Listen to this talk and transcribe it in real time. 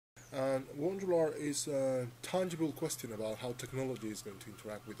And Wandular is a tangible question about how technology is going to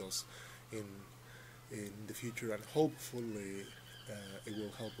interact with us in the future, and hopefully it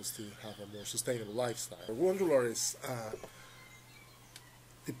will help us to have a more sustainable lifestyle. Wandular is a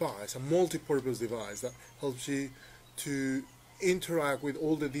device, a multi-purpose device that helps you to interact with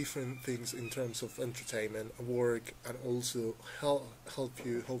all the different things in terms of entertainment, work, and also help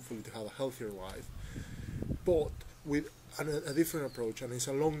you hopefully to have a healthier life, but with a different approach, and it's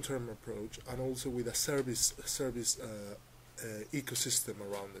a long-term approach, and also with a service ecosystem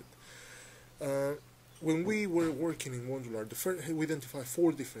around it. When we were working in Wandular, we identified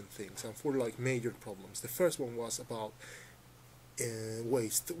 4 different things and 4 major problems. The first one was about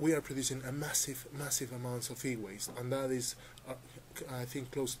waste. We are producing a massive amounts of e-waste, and that is I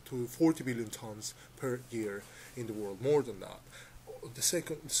think close to 40 billion tons per year in the world, more than that. The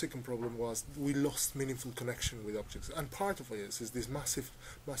second problem was we lost meaningful connection with objects, and part of it is this massive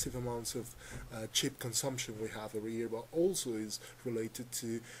amounts of chip consumption we have every year, but also is related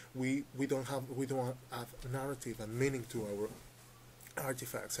to we don't have narrative and meaning to our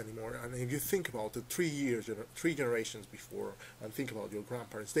artifacts anymore. And if you think about the 3 generations before, and think about your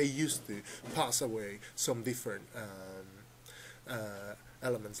grandparents, they used to pass away some different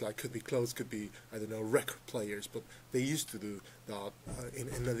elements, like could be clothes, could be, I don't know, record players, but they used to do that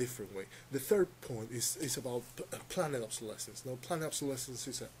in a different way. The third point is about planned obsolescence. Now, planned obsolescence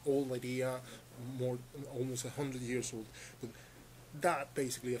is an old idea, almost 100 years old, but that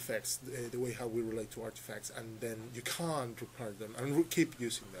basically affects the way how we relate to artifacts, and then you can't repair them and keep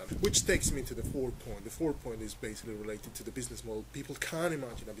using them. Which takes me to the 4th point. The 4th point is basically related to the business model. People can't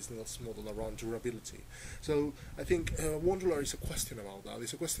imagine a business model around durability. So I think Wandular is a question about that.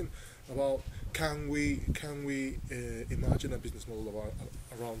 It's a question about can we imagine a business model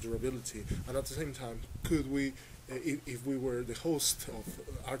around durability, and at the same time, could we, if we were the host of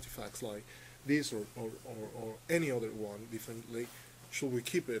artifacts like this or any other one differently, should we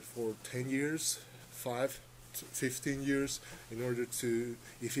keep it for 10 years, 5 to 15 years, in order to,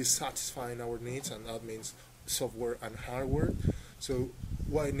 if it's satisfying our needs, and that means software and hardware. So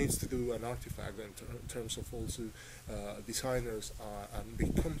what it needs to do an artifact in terms of also designers and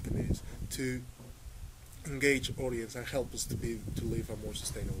big companies to engage audience and help us to live a more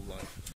sustainable life.